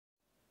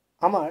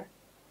আমার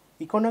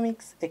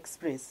economics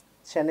express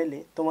চ্যানেলে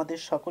তোমাদের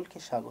সকলকে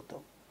স্বাগত।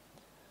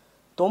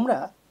 তোমরা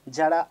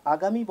যারা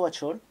আগামী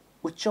বছর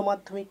উচ্চ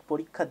মাধ্যমিক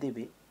পরীক্ষা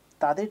দেবে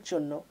তাদের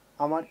জন্য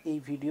আমার এই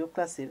ভিডিও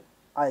ক্লাসের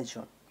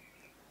আয়োজন।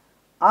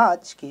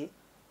 আজকে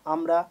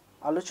আমরা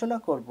আলোচনা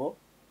করব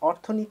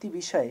অর্থনীতি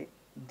বিষয়ে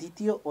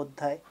দ্বিতীয়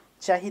অধ্যায়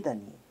চাহিদা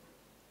নিয়ে।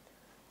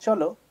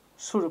 চলো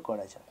শুরু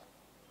করা যাক।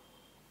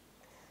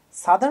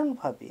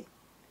 সাধারণভাবে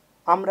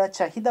আমরা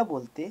চাহিদা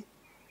বলতে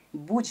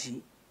বুঝি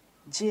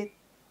যে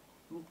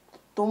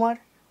তোমার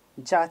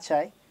যা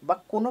চাই বা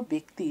কোনো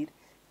ব্যক্তির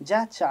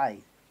যা চাই,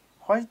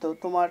 হয়তো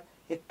তোমার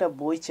একটা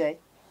বই চাই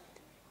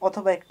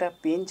অথবা একটা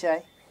পেন চাই,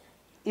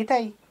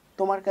 এটাই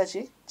তোমার কাছে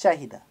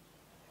চাহিদা।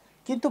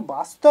 কিন্তু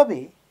বাস্তবে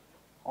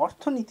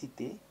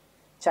অর্থনীতিতে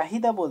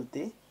চাহিদা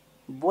বলতে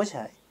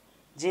বোঝায়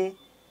যে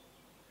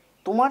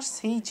তোমার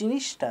সেই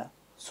জিনিসটা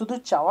শুধু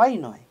চাওয়াই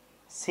নয়,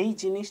 সেই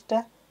জিনিসটা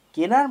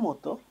কেনার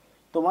মতো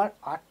তোমার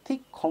আর্থিক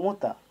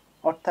ক্ষমতা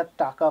অর্থাৎ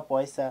টাকা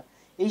পয়সা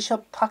এইসব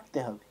থাকতে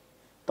হবে,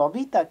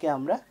 তবেই তাকে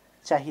আমরা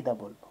চাহিদা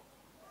বলবো।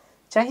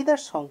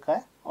 চাহিদার সংখ্যা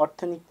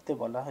অর্থনীতিতে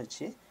বলা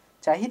হয়েছে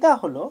চাহিদা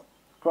হলো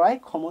ক্রয়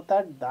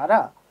ক্ষমতার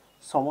দ্বারা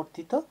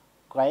সমর্থিত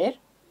ক্রয়ের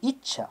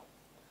ইচ্ছা।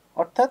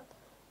 অর্থাৎ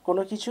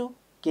কোনো কিছু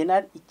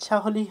কেনার ইচ্ছা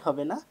হলেই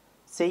হবে না,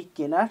 সেই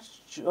কেনার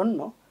জন্য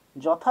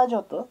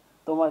যথাযথ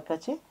তোমার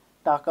কাছে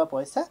টাকা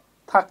পয়সা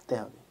থাকতে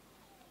হবে।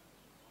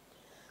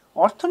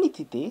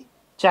 অর্থনীতিতে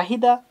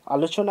চাহিদা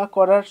আলোচনা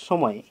করার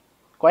সময়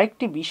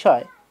কয়েকটি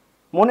বিষয়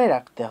মনে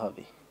রাখতে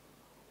হবে।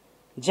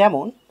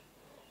 যেমন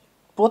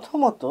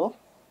প্রথমত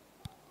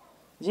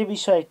যে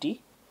বিষয়টি,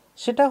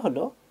 সেটা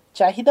হলো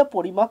চাহিদা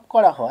পরিমাপ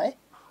করা হয়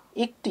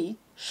একটি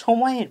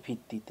সময়ের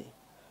ভিত্তিতে।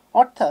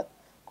 অর্থাৎ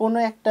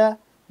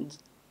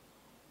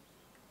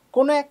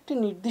কোনো একটি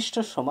নির্দিষ্ট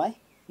সময়,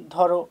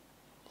 ধরো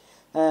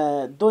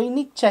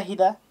দৈনিক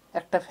চাহিদা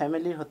একটা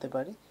ফ্যামিলির হতে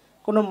পারে,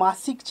 কোনো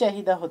মাসিক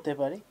চাহিদা হতে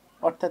পারে,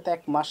 অর্থাৎ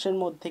এক মাসের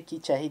মধ্যে কি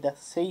চাহিদা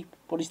সেই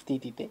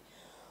পরিস্থিতিতে,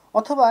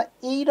 অথবা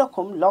এই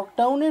রকম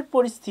লকডাউনের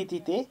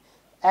পরিস্থিতিতে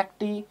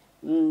একটি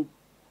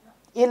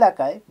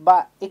এলাকায় বা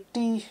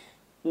একটি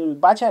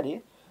বাজারে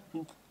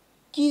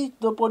কী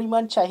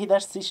পরিমাণ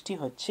চাহিদার সৃষ্টি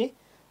হচ্ছে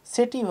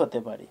সেটি হতে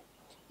পারে।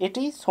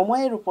 এটি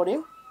সময়ের উপরে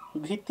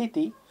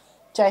ভিত্তিতেই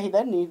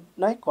চাহিদা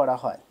নির্ণয় করা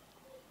হয়।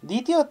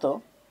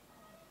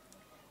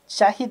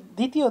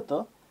 দ্বিতীয়ত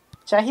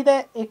চাহিদা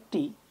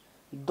একটি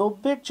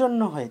দ্রব্যের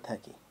জন্য হয়ে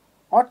থাকে।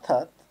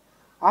 অর্থাৎ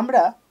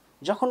আমরা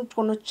যখন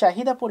কোনো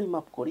চাহিদা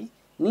পরিমাপ করি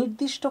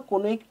নির্দিষ্ট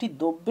কোনো একটি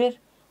দ্রব্যের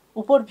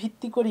উপর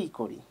ভিত্তি করেই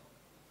করি।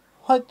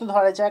 হয়তো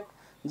ধরা যাক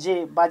যে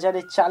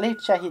বাজারে চালের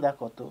চাহিদা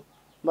কত,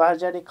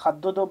 বাজারে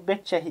খাদ্যদ্রব্যের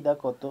চাহিদা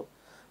কত,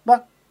 বা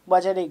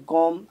বাজারে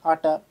গম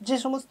আটা যে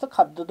সমস্ত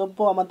খাদ্যদ্রব্য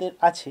আমাদের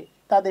আছে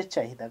তাদের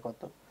চাহিদা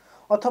কত,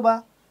 অথবা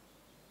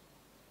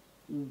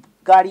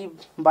গাড়ি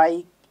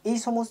বাইক এই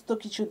সমস্ত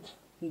কিছু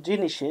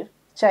জিনিসের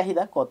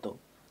চাহিদা কত,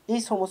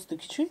 এই সমস্ত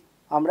কিছুই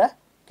আমরা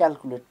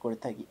ক্যালকুলেট করে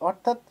থাকি।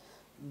 অর্থাৎ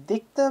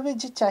দেখতে হবে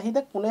যে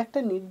চাহিদা কোনো একটা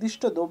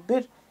নির্দিষ্ট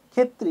দ্রব্যের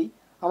ক্ষেত্রেই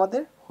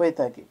আমাদের হয়ে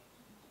থাকে,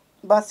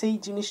 বা সেই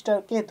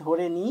জিনিসটাকে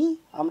ধরে নিয়েই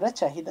আমরা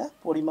চাহিদা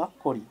পরিমাপ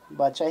করি,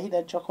 বা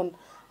চাহিদার যখন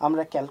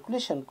আমরা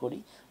ক্যালকুলেশন করি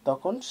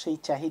তখন সেই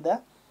চাহিদা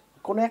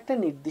কোনো একটা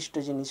নির্দিষ্ট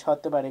জিনিস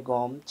হতে পারে,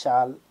 গম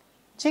চাল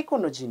যে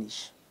কোনো জিনিস।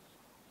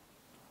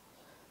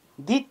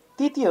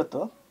 তৃতীয়ত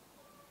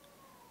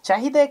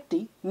চাহিদা একটি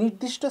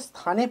নির্দিষ্ট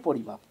স্থানে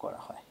পরিমাপ করা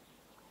হয়।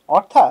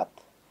 অর্থাৎ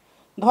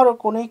ধরো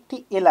কোনো একটি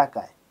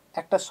এলাকায়,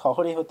 একটা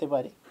শহরে হতে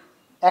পারে,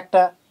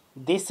 একটা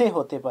দেশে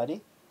হতে পারে,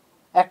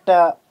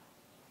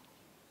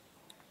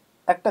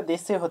 একটা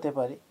দেশে হতে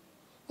পারে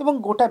এবং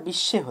গোটা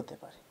বিশ্বে হতে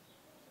পারে।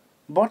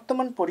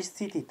 বর্তমান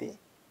পরিস্থিতিতে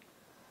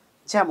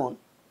যেমন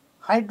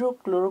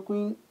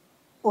হাইড্রোক্লোরোকুইন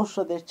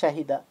ঔষধের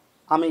চাহিদা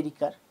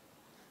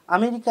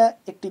আমেরিকা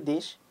একটি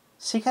দেশ,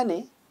 সেখানে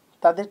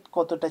তাদের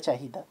কতটা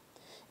চাহিদা,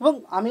 এবং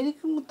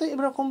আমেরিকার মতো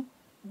এরকম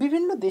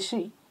বিভিন্ন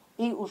দেশেই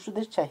এই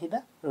ওষুধের চাহিদা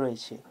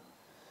রয়েছে।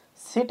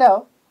 সেটাও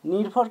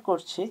নির্ভর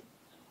করছে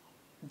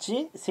যে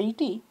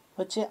সেইটি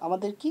হচ্ছে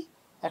আমাদের কি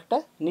একটা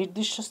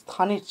নির্দিষ্ট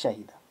স্থানের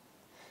চাহিদা।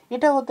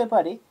 এটা হতে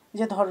পারে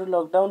যে ধরো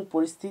লকডাউন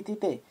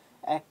পরিস্থিতিতে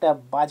একটা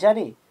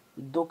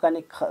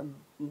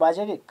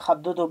বাজারে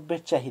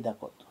খাদ্যদ্রব্যের চাহিদা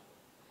কত,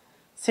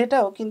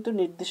 সেটাও কিন্তু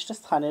নির্দিষ্ট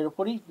স্থানের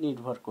উপরই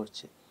নির্ভর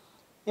করছে,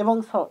 এবং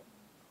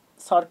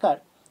সরকার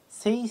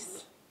সেই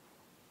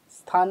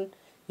স্থান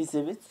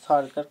হিসেবে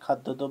সরকার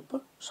খাদ্যদ্রব্য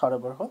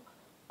সরবরাহ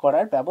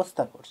করার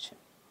ব্যবস্থা করছে।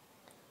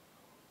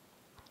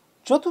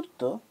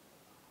 চতুর্থ,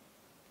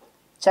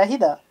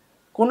 চাহিদা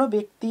কোনো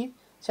ব্যক্তির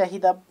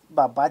চাহিদা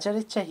বা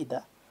বাজারের চাহিদা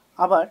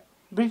আবার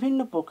বিভিন্ন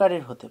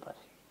প্রকারের হতে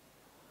পারে।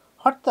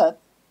 অর্থাৎ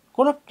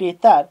কোনো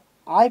ক্রেতার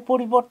আয়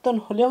পরিবর্তন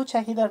হলেও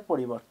চাহিদার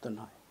পরিবর্তন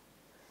হয়।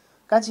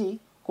 কাজেই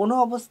কোনো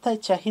অবস্থায়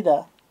চাহিদা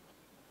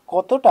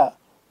কতটা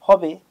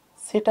হবে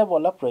সেটা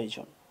বলা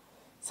প্রয়োজন।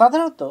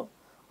 সাধারণত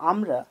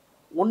আমরা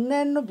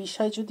অন্যান্য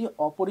বিষয় যদি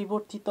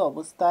অপরিবর্তিত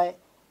অবস্থায়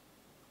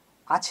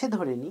আছে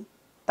ধরে নিই,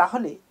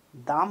 তাহলে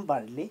দাম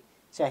বাড়লে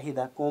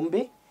চাহিদা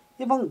কমবে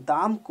এবং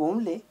দাম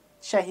কমলে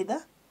চাহিদা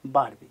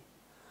বাড়বে।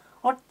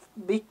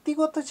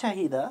 ব্যক্তিগত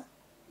চাহিদা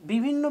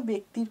বিভিন্ন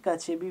ব্যক্তির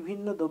কাছে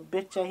বিভিন্ন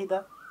দ্রব্যের চাহিদা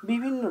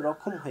বিভিন্ন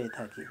রকম হয়ে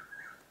থাকে।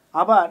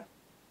 আবার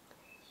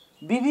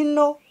বিভিন্ন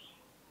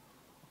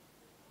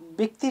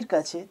ব্যক্তির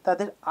কাছে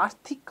তাদের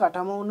আর্থিক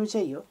কাঠামো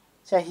অনুযায়ীও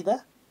চাহিদা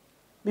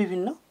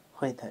বিভিন্ন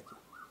হয়ে থাকে।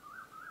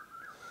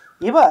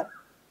 এবার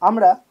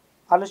আমরা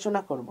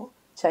আলোচনা করব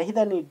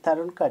চাহিদা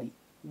নির্ধারণকারী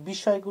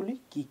বিষয়গুলি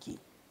কি কি।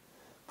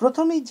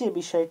 প্রথমেই যে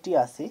বিষয়টি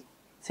আসে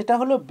সেটা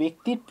হলো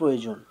ব্যক্তির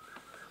প্রয়োজন।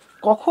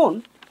 কখন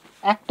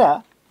একটা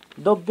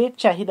দ্রব্যের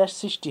চাহিদার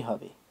সৃষ্টি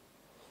হবে?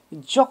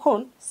 যখন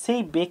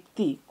সেই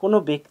ব্যক্তি, কোনো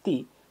ব্যক্তি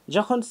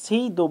যখন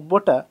সেই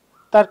দ্রব্যটা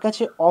তার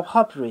কাছে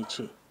অভাব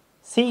রয়েছে,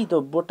 সেই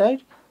দ্রব্যটার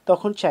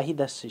তখন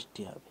চাহিদার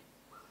সৃষ্টি হবে।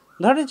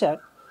 ধরা যাক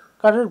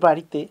কারোর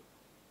বাড়িতে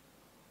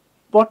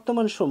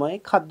বর্তমান সময়ে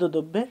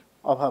খাদ্যদ্রব্যের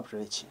অভাব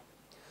রয়েছে,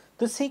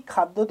 তো সেই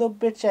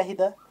খাদ্যদ্রব্যের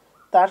চাহিদা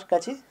তার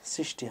কাছে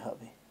সৃষ্টি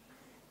হবে।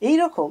 এই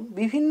রকম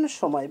বিভিন্ন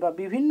সময় বা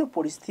বিভিন্ন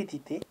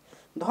পরিস্থিতিতে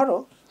ধরো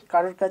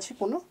কারোর কাছে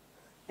কোনো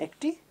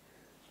একটি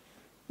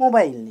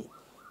মোবাইল নেই,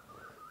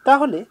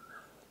 তাহলে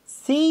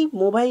সেই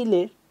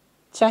মোবাইলের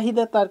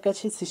চাহিদা তার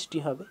কাছে সৃষ্টি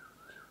হবে।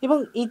 এবং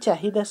এই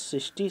চাহিদার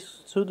সৃষ্টি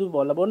শুধু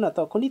বলবো না,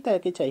 তখনই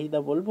তাকে চাহিদা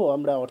বলবো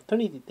আমরা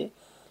অর্থনীতিতে,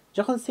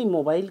 যখন সেই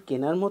মোবাইল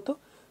কেনার মতো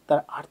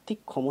তার আর্থিক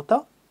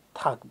ক্ষমতাও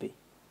থাকবে।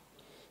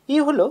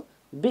 এই হলো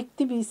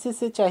ব্যক্তি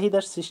বিশেষে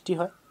চাহিদার সৃষ্টি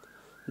হয়।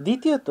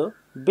 দ্বিতীয়ত,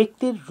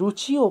 ব্যক্তির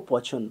রুচি ও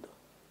পছন্দ।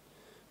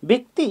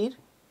 ব্যক্তির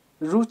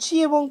রুচি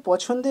এবং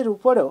পছন্দের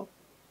উপরেও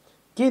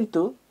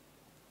কিন্তু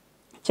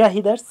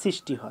চাহিদার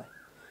সৃষ্টি হয়।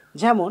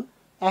 যেমন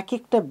এক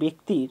একটা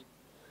ব্যক্তির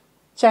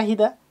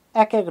চাহিদা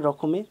এক এক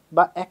রকমের,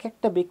 বা এক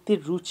একটা ব্যক্তির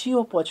রুচি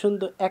ও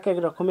পছন্দ এক এক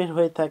রকমের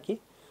হয়ে থাকে।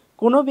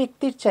 কোনো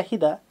ব্যক্তির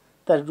চাহিদা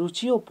তার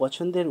রুচি ও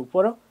পছন্দের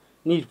উপরও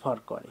নির্ভর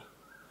করে।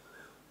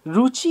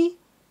 রুচি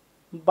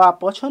বা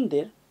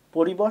পছন্দের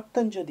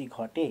পরিবর্তন যদি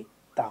ঘটে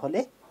তাহলে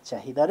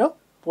চাহিদারও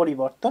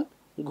পরিবর্তন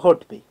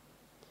ঘটবে।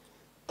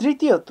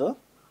 তৃতীয়ত,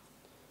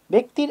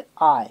 ব্যক্তির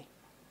আয়।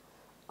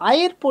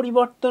 আয়ের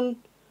পরিবর্তন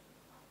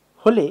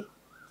হলে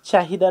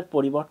চাহিদার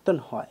পরিবর্তন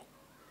হয়।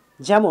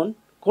 যেমন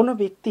কোনো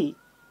ব্যক্তি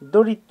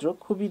দরিদ্র,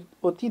 খুবই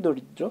অতি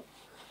দরিদ্র,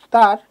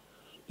 তার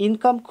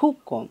ইনকাম খুব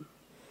কম,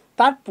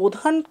 তার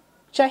প্রধান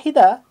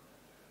চাহিদা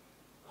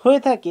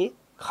হয়ে থাকে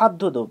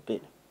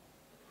খাদ্যদ্রব্যের।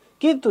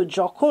 কিন্তু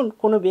যখন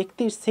কোনো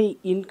ব্যক্তির সেই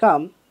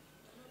ইনকাম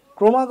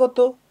ক্রমাগত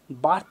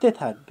বাড়তে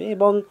থাকবে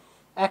এবং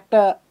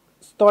একটা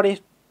স্তরে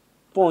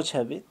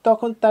পৌঁছাবে,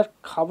 তখন তার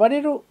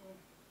খাবারেরও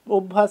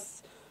অভ্যাস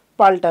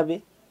পাল্টাবে।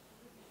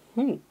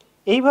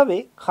 এইভাবে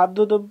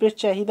খাদ্যদ্রব্যের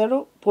চাহিদারও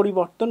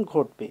পরিবর্তন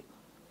ঘটবে।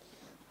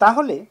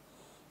 তাহলে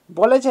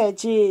বলা যায়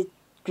যে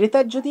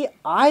ক্রেতার যদি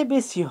আয়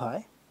বেশি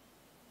হয়,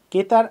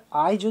 ক্রেতার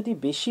আয় যদি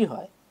বেশি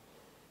হয়,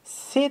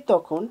 সে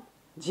তখন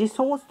যে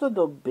সমস্ত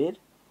দ্রব্যের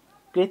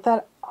ক্রেতার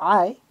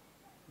আয়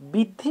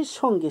বৃদ্ধির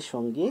সঙ্গে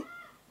সঙ্গে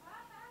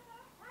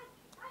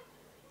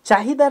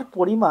চাহিদার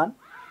পরিমাণ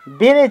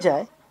বেড়ে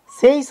যায়,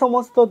 সেই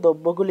সমস্ত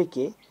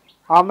দ্রব্যগুলিকে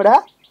আমরা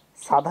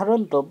সাধারণ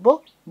দ্রব্য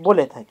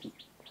বলে থাকি।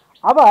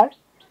 আবার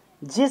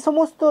যে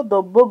সমস্ত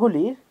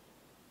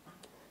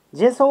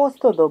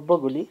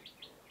দ্রব্যগুলি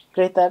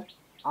ক্রেতার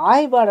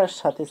আয় বাড়ার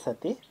সাথে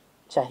সাথে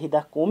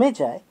চাহিদা কমে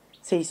যায়,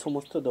 সেই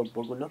সমস্ত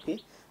দ্রব্যগুলোকে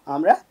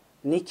আমরা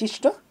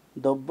নিকৃষ্ট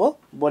দ্রব্য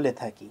বলে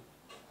থাকি।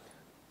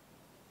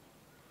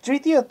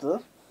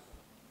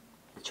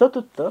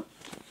 চতুর্থ,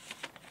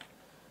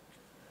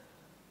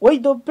 ওই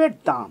দ্রব্যের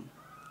দাম।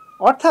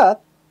 অর্থাৎ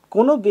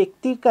কোনো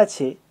ব্যক্তির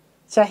কাছে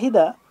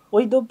চাহিদা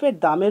ওই দ্রব্যের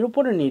দামের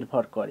উপরে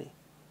নির্ভর করে।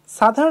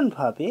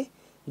 সাধারণভাবে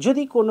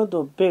যদি কোনো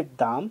দ্রব্যের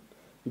দাম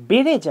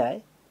বেড়ে যায়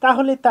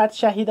তাহলে তার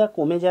চাহিদা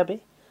কমে যাবে।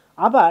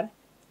 আবার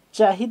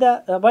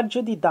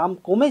যদি দাম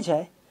কমে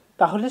যায়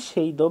তাহলে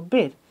সেই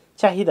দ্রব্যের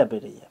চাহিদা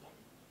বেড়ে যাবে।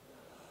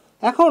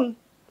 এখন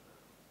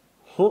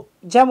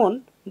যেমন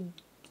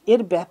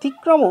এর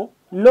ব্যতিক্রমও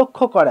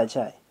লক্ষ্য করা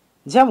যায়।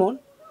 যেমন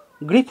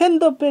গ্রিফেন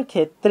দ্রব্যের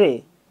ক্ষেত্রে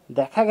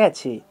দেখা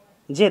গেছে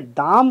যে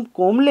দাম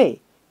কমলে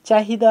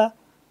চাহিদা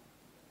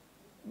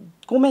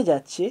কমে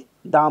যাচ্ছে,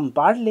 দাম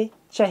বাড়লে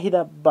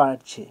চাহিদা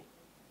বাড়ছে।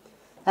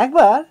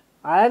 একবার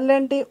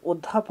আয়ারল্যান্ডে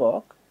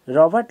অধ্যাপক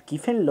রবার্ট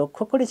গিফেন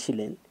লক্ষ্য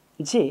করেছিলেন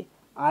যে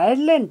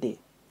আয়ারল্যান্ডে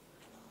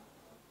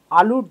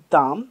আলুর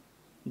দাম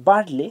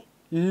বাড়লে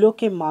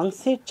লোকে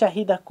মাংসের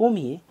চাহিদা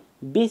কমিয়ে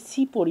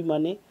বেশি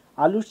পরিমাণে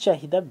আলুর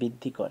চাহিদা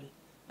বৃদ্ধি করে।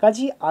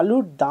 কাজেই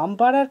আলুর দাম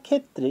বাড়ার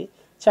ক্ষেত্রে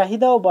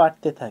চাহিদাও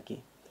বাড়তে থাকে,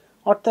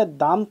 অর্থাৎ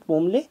দাম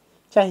কমলে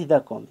চাহিদা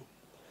কমে।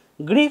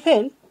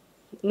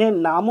 গ্রিফেনের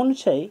নাম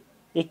অনুসারে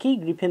একেই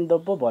গ্রিফেন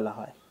দ্রব্য বলা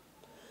হয়।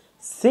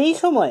 সেই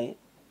সময়ে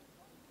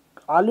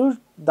আলুর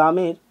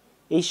দামের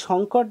এই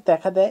সংকট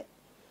দেখা দেয়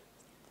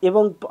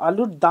এবং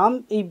আলুর দাম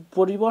এই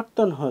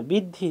পরিবর্তন হয়,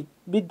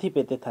 বৃদ্ধি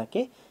পেতে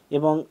থাকে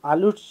এবং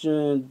আলুর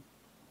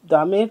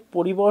দামের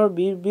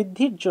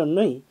বৃদ্ধির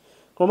জন্যই,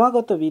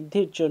 ক্রমাগত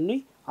বৃদ্ধির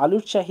জন্যই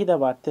আলুর চাহিদা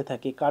বাড়তে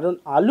থাকে, কারণ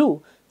আলু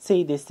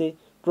সেই দেশে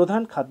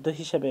প্রধান খাদ্য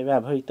হিসেবে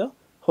ব্যবহৃত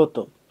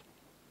হতো।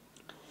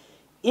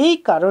 এই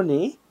কারণে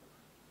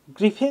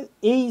গ্রিফেন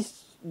এই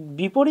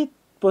বিপরীত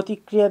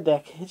প্রতিক্রিয়া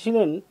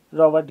দেখেছিলেন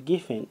রবার্ট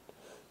গিফেন।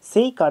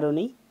 সেই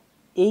কারণেই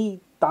এই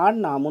তার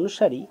নাম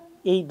অনুসারেই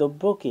এই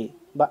দ্রব্যকে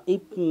বা এই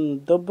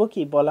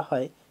দ্রব্যকেই বলা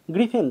হয়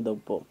গ্রিফেন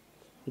দ্রব্য,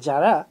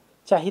 যারা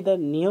চাহিদার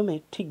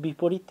নিয়মের ঠিক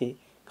বিপরীতে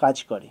কাজ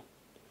করে।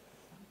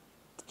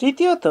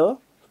 তৃতীয়ত,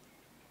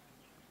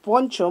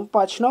 পঞ্চম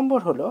 5 নম্বর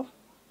হলো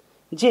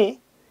যে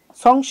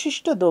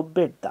সংশ্লিষ্ট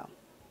দ্রব্যের দাম।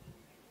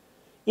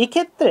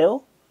 এক্ষেত্রেও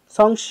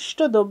সংশ্লিষ্ট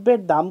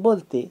দ্রব্যের দাম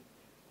বলতে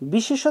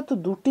বিশেষত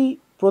দুটি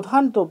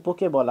প্রধান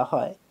দ্রব্যকে বলা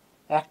হয়,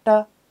 একটা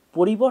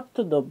পরিবর্ত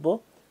দ্রব্য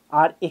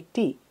আর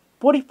একটি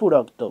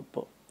পরিপূরক দ্রব্য।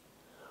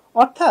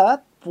 অর্থাৎ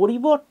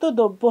পরিবর্ত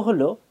দ্রব্য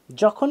হলো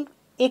যখন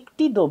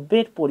একটি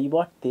দ্রব্যের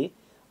পরিবর্তে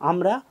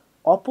আমরা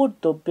অপর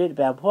দ্রব্যের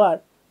ব্যবহার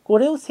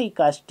করেও সেই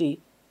কাজটি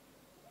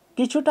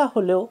কিছুটা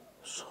হলেও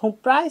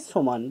প্রায়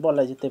সমান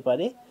বলা যেতে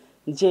পারে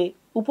যে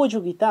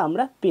উপযোগিতা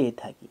আমরা পেয়ে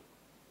থাকি,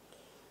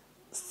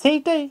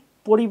 সেইটাই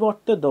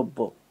পরিবর্ত দ্রব্য।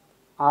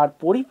 আর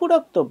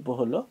পরিপূরক দ্রব্য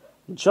হলো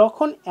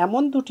যখন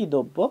এমন দুটি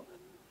দ্রব্য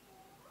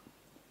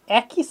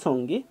একই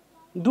সঙ্গে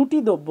দুটি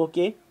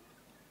দ্রব্যকে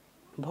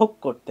ভোগ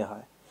করতে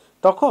হয়,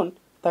 তখন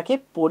তাকে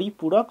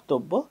পরিপূরক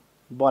দ্রব্য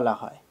বলা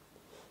হয়।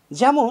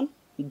 যেমন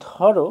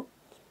ধরো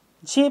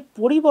যে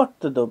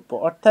পরিবর্ত দ্রব্য,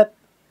 অর্থাৎ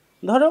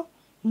ধরো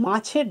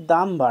মাছের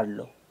দাম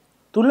বাড়লো,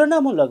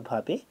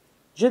 তুলনামূলকভাবে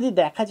যদি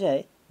দেখা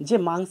যায় যে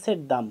মাংসের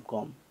দাম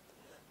কম,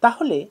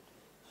 তাহলে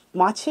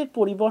মাছের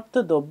পরিবর্ত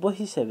দ্রব্য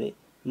হিসেবে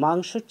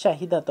মাংসের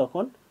চাহিদা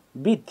তখন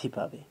বৃদ্ধি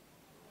পাবে।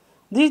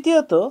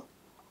 দ্বিতীয়ত,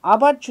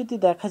 আবার যদি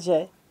দেখা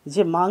যায়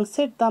যে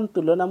মাংসের দাম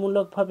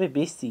তুলনামূলকভাবে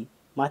বেশি,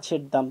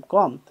 মাছের দাম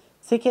কম,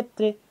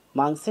 সেক্ষেত্রে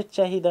মাংসের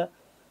চাহিদা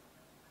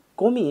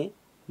কমিয়ে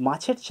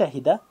মাছের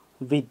চাহিদা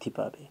বৃদ্ধি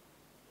পাবে।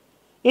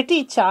 এটি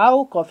চা ও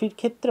কফির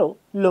ক্ষেত্রেও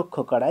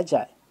লক্ষ্য করা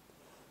যায়।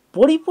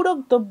 পরিপূরক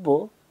দ্রব্য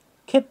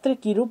ক্ষেত্রে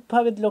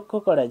কীরূপভাবে লক্ষ্য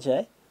করা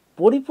যায়?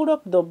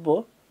 পরিপূরক দ্রব্য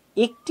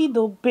একটি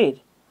দ্রব্যের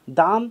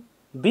দাম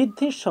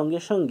বৃদ্ধির সঙ্গে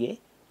সঙ্গে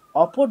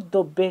অপর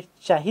দ্রব্যের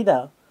চাহিদা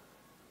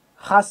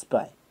হ্রাস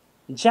পায়।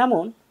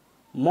 যেমন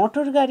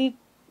মোটর গাড়ির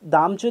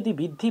দাম যদি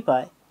বৃদ্ধি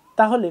পায়,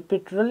 তাহলে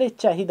পেট্রোলের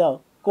চাহিদাও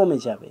কমে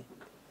যাবে।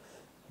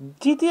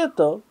 দ্বিতীয়ত,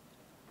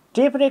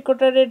 টেপ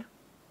রেকর্ডারের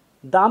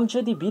দাম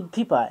যদি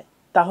বৃদ্ধি পায়,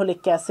 তাহলে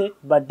ক্যাসেট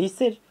বা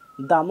ডিসের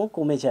দামও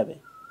কমে যাবে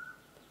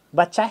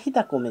বা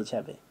চাহিদা কমে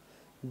যাবে।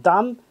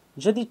 দাম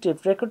যদি টেপ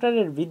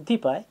রেকর্ডারের বৃদ্ধি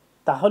পায়,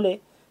 তাহলে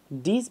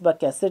ডিস বা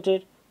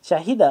ক্যাসেটের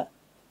চাহিদা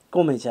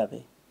কমে যাবে।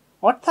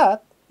 অর্থাৎ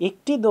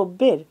একটি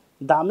দ্রব্যের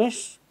দামের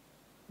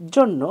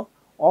জন্য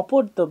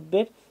অপর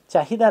দ্রব্যের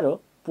চাহিদারও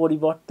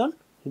পরিবর্তন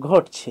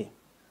ঘটছে।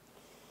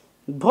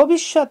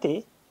 ভবিষ্যতে,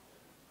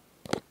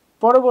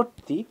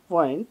 পরবর্তী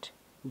পয়েন্ট,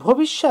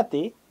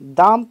 ভবিষ্যতে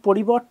দাম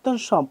পরিবর্তন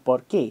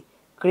সম্পর্কে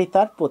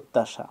ক্রেতার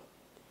প্রত্যাশা।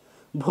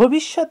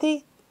 ভবিষ্যতে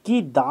কি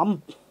দাম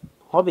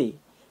হবে,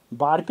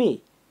 বাড়বে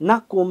না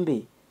কমবে,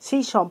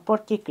 সেই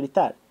সম্পর্কে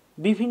ক্রেতার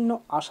বিভিন্ন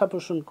আশা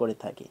পোষণ করে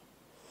থাকে।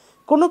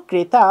 কোনো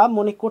ক্রেতা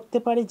মনে করতে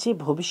পারে যে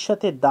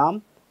ভবিষ্যতে দাম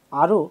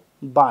আরও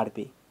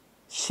বাড়বে,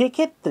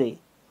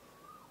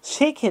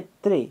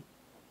 সেক্ষেত্রে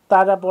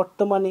তারা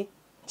বর্তমানে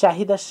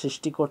চাহিদার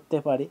সৃষ্টি করতে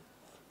পারে,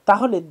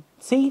 তাহলে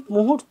সেই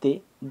মুহূর্তে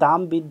দাম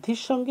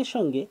বৃদ্ধির সঙ্গে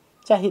সঙ্গে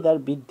চাহিদার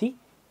বৃদ্ধি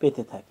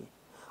পেতে থাকে।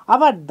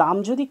 আবার দাম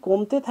যদি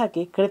কমতে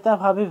থাকে, ক্রেতা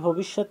ভাবে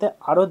ভবিষ্যতে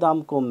আরও দাম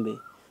কমবে,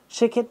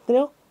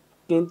 সেক্ষেত্রেও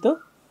কিন্তু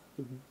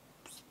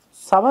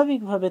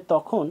স্বাভাবিকভাবে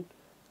তখন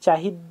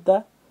চাহিদা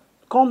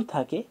কম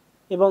থাকে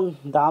এবং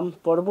দাম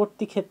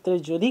পরবর্তী ক্ষেত্রে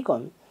যদি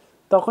কমে,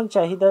 তখন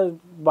চাহিদা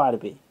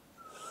বাড়বে।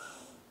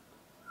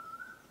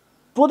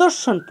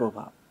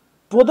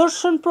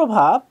 প্রদর্শন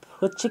প্রভাব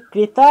হচ্ছে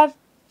ক্রেতার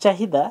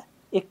চাহিদা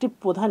একটি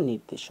প্রধান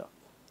নির্দেশক।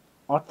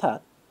 অর্থাৎ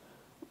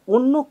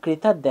অন্য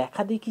ক্রেতার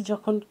দেখাদেখি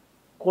যখন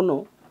কোনো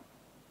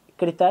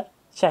ক্রেতার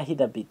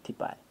চাহিদা বৃদ্ধি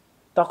পায়,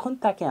 তখন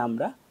তাকে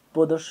আমরা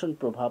প্রদর্শন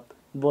প্রভাব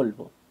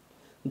বলবো।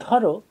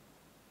 ধরো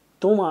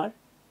তোমার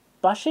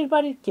পাশের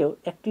বাড়ির কেউ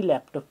একটি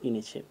ল্যাপটপ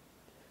কিনেছে,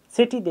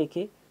 সেটি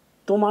দেখে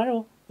তোমারও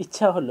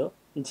ইচ্ছা হলো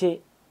যে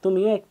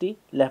তুমিও একটি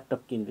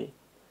ল্যাপটপ কিনবে।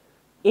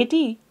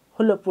 এটি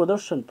হলো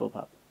প্রদর্শন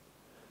প্রভাব।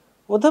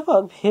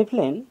 অধ্যাপক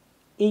ভেভলেন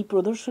এই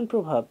প্রদর্শন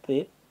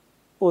প্রভাবের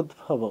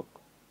উদ্ভাবক।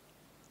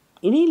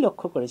 ইনিই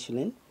লক্ষ্য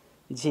করেছিলেন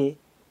যে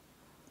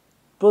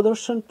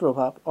প্রদর্শন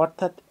প্রভাব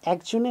অর্থাৎ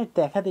একজনের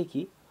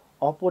দেখাদেখি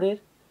অপরের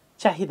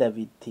চাহিদা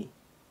বৃদ্ধি,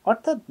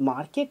 অর্থাৎ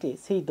মার্কেটে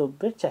সেই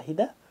দ্রব্যের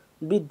চাহিদা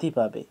বৃদ্ধি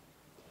পাবে।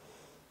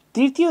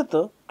 তৃতীয়ত,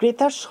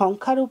 ক্রেতার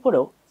সংখ্যার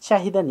উপরেও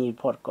চাহিদা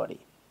নির্ভর করে।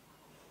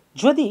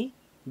 যদি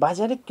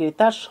বাজারে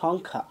ক্রেতার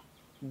সংখ্যা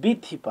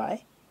বৃদ্ধি পায়,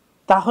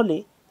 তাহলে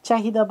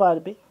চাহিদা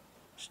বাড়বে।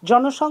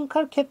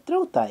 জনসংখ্যার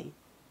ক্ষেত্রেও তাই।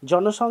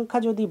 জনসংখ্যা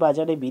যদি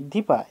বাজারে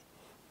বৃদ্ধি পায়,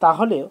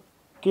 তাহলেও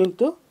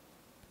কিন্তু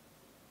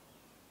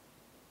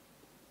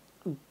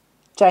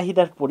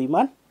চাহিদার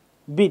পরিমাণ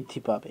বৃদ্ধি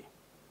পাবে।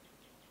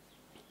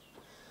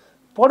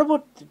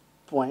 পরবর্তী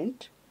পয়েন্ট,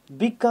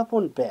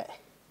 বিজ্ঞাপন ব্যয়।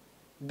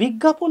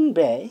 বিজ্ঞাপন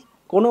ব্যয়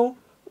কোনো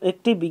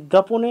একটি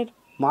বিজ্ঞাপনের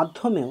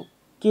মাধ্যমেও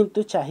কিন্তু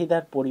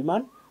চাহিদার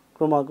পরিমাণ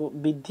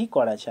ক্রমবৃদ্ধি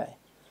করা যায়।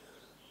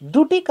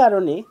 দুটি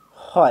কারণে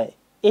হয়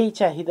এই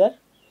চাহিদার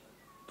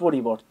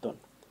পরিবর্তন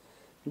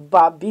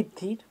বা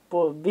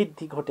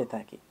বৃদ্ধি ঘটে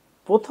থাকে।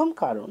 প্রথম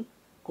কারণ,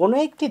 কোনো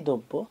একটি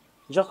দ্রব্য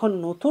যখন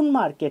নতুন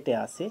মার্কেটে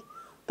আসে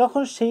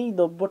তখন সেই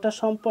দ্রব্যটা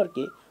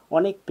সম্পর্কে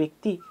অনেক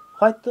ব্যক্তি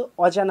হয়তো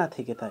অজানা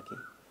থেকে থাকে।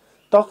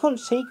 তখন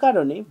সেই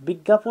কারণে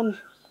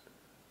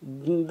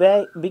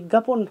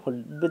বিজ্ঞাপন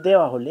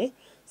দেওয়া হলে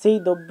সেই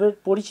দ্রব্যের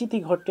পরিচিতি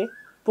ঘটে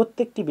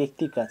প্রত্যেকটি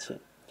ব্যক্তির কাছে।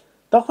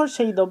 তখন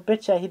সেই দ্রব্যের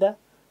চাহিদা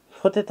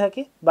হতে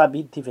থাকে বা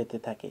বৃদ্ধি পেতে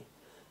থাকে।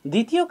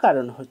 দ্বিতীয়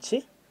কারণ হচ্ছে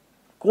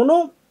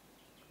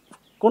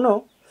কোনো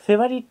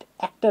ফেভারিট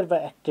অ্যাক্টর বা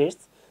অ্যাক্ট্রেস,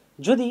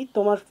 যদি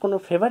তোমার কোনো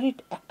ফেভারিট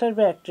অ্যাক্টর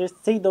বা অ্যাক্ট্রেস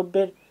সেই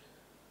দ্রব্যের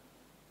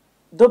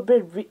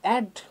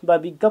অ্যাড বা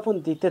বিজ্ঞাপন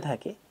দিতে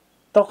থাকে,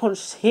 তখন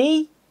সেই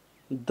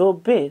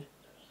দ্রব্যের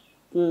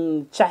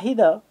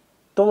চাহিদা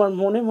তোমার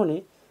মনে মনে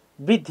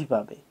বৃদ্ধি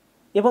পাবে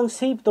এবং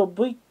সেই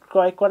দ্রব্যই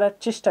ক্রয় করার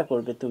চেষ্টা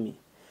করবে তুমি।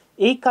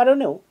 এই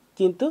কারণেও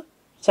কিন্তু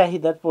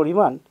চাহিদার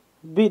পরিমাণ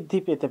বৃদ্ধি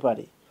পেতে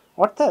পারে।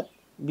 অর্থাৎ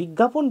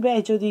বিজ্ঞাপন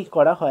ব্যয় যদি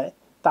করা হয়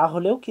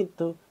তাহলেও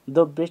কিন্তু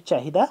দ্রব্যের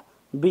চাহিদা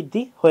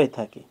বৃদ্ধি হয়ে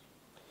থাকে।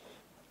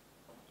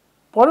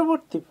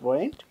 পরবর্তী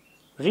পয়েন্ট,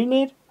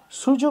 ঋণের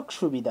সুযোগ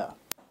সুবিধা।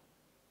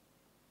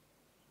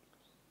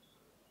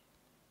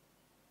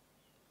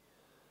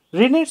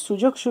 ঋণের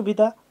সুযোগ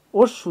সুবিধা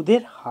ও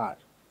সুদের হার।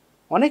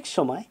 অনেক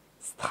সময়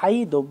স্থায়ী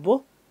দ্রব্য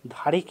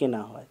ধারে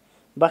কেনা হয়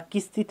বা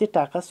কিস্তিতে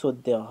টাকা শোধ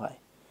দেওয়া হয়।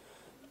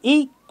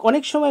 এই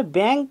অনেক সময়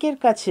ব্যাংকের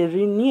কাছে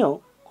ঋণ নিয়েও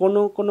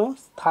কোনো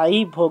স্থায়ী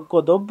ভোগ্য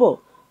দ্রব্য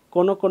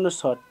কোনো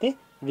শর্তে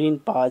ঋণ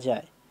পাওয়া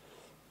যায়।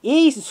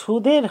 এই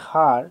সুদের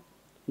হার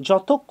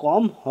যত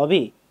কম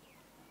হবে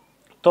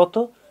তত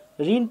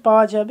ঋণ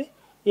পাওয়া যাবে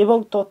এবং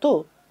তত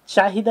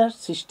চাহিদার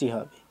সৃষ্টি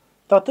হবে,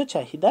 তত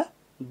চাহিদা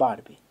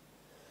বাড়বে।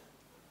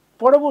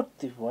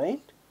 পরবর্তী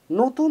পয়েন্ট,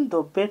 নতুন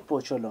দ্রব্যের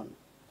প্রচলন।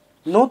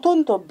 নতুন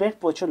দ্রব্যের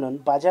প্রচলন,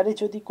 বাজারে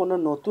যদি কোনো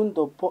নতুন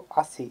দ্রব্য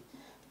আসে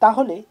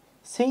তাহলে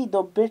সেই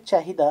দ্রব্যের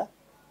চাহিদা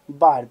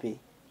বাড়বে।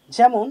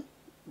 যেমন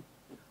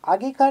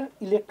আগেকার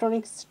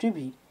ইলেকট্রনিক্স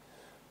টিভির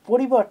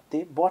পরিবর্তে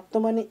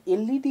বর্তমানে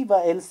এলইডি বা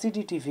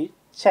এলসিডি টিভির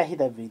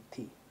চাহিদা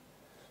বৃদ্ধি।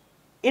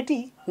 এটি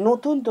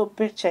নতুন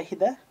দ্রব্যের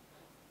চাহিদা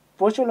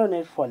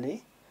প্রচলনের ফলে,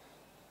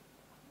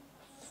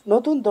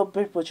 নতুন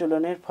দ্রব্যের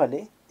প্রচলনের ফলে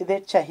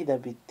এদের চাহিদা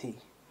বৃদ্ধি।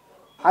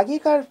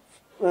 আগেকার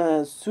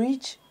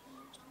সুইচ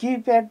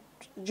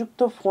কিপ্যাডযুক্ত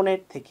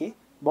ফোনের থেকে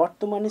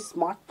বর্তমানে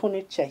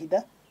স্মার্টফোনের চাহিদা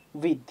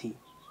বৃদ্ধি।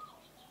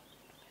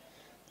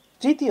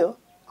 তৃতীয়,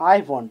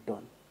 আয়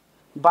বন্টন।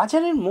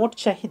 বাজারের মোট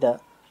চাহিদা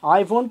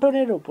আয়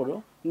বন্টনের উপরও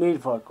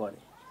নির্ভর করে।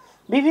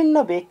 বিভিন্ন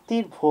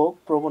ব্যক্তির ভোগ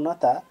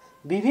প্রবণতা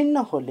বিভিন্ন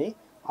হলে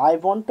আয়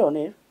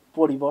বন্টনের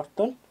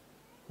পরিবর্তন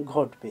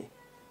ঘটবে,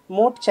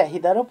 মোট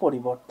চাহিদারও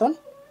পরিবর্তন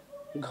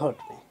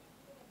ঘটবে।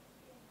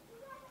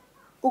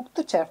 উক্ত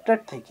চ্যাপ্টার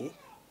থেকে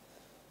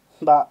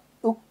বা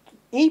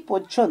এই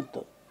পর্যন্ত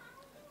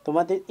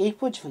তোমাদের এই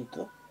পর্যন্ত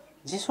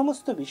যে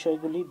সমস্ত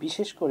বিষয়গুলি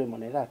বিশেষ করে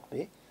মনে রাখবে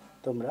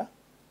তোমরা,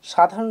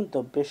 সাধারণ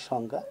দ্রব্যের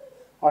সংজ্ঞা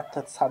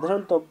অর্থাৎ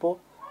সাধারণ দ্রব্য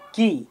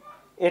কী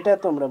এটা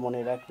তোমরা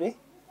মনে রাখবে।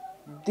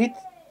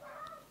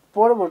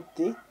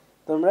 পরবর্তী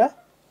তোমরা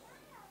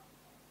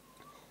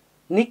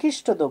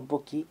নিকৃষ্ট দ্রব্য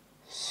কী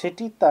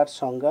সেটি, তার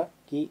সংজ্ঞা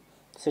কী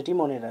সেটি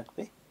মনে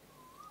রাখবে।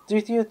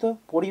 তৃতীয়ত,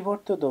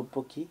 পরিবর্ত দ্রব্য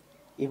কী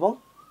এবং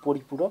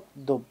পরিপূরক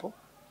দ্রব্য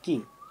কী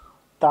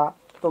তা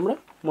তোমরা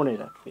মনে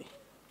রাখবে।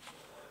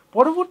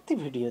 পরবর্তী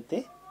ভিডিওতে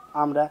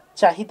আমরা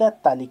চাহিদার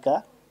তালিকা,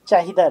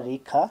 চাহিদা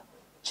রেখা,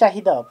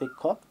 চাহিদা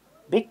অপেক্ষক,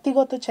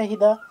 ব্যক্তিগত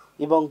চাহিদা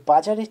এবং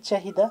বাজারের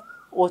চাহিদা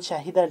ও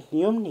চাহিদার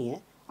নিয়ম নিয়ে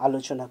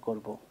আলোচনা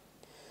করব।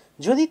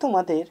 যদি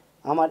তোমাদের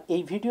আমার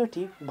এই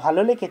ভিডিওটি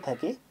ভালো লেগে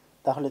থাকে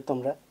তাহলে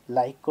তোমরা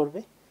লাইক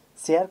করবে,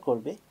 শেয়ার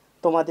করবে।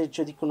 তোমাদের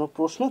যদি কোনো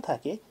প্রশ্ন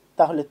থাকে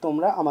তাহলে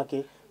তোমরা আমাকে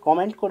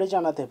কমেন্ট করে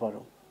জানাতে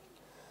পারো।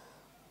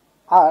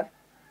 আর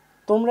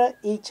তোমরা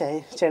এই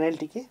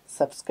চ্যানেলটিকে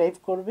সাবস্ক্রাইব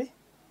করবে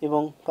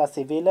এবং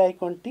পাশে বেল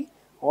আইকনটি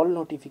অল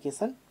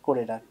নোটিফিকেশান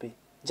করে রাখবে,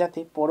 যাতে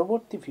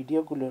পরবর্তী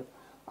ভিডিওগুলোর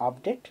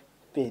আপডেট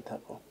পেয়ে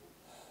থাকো।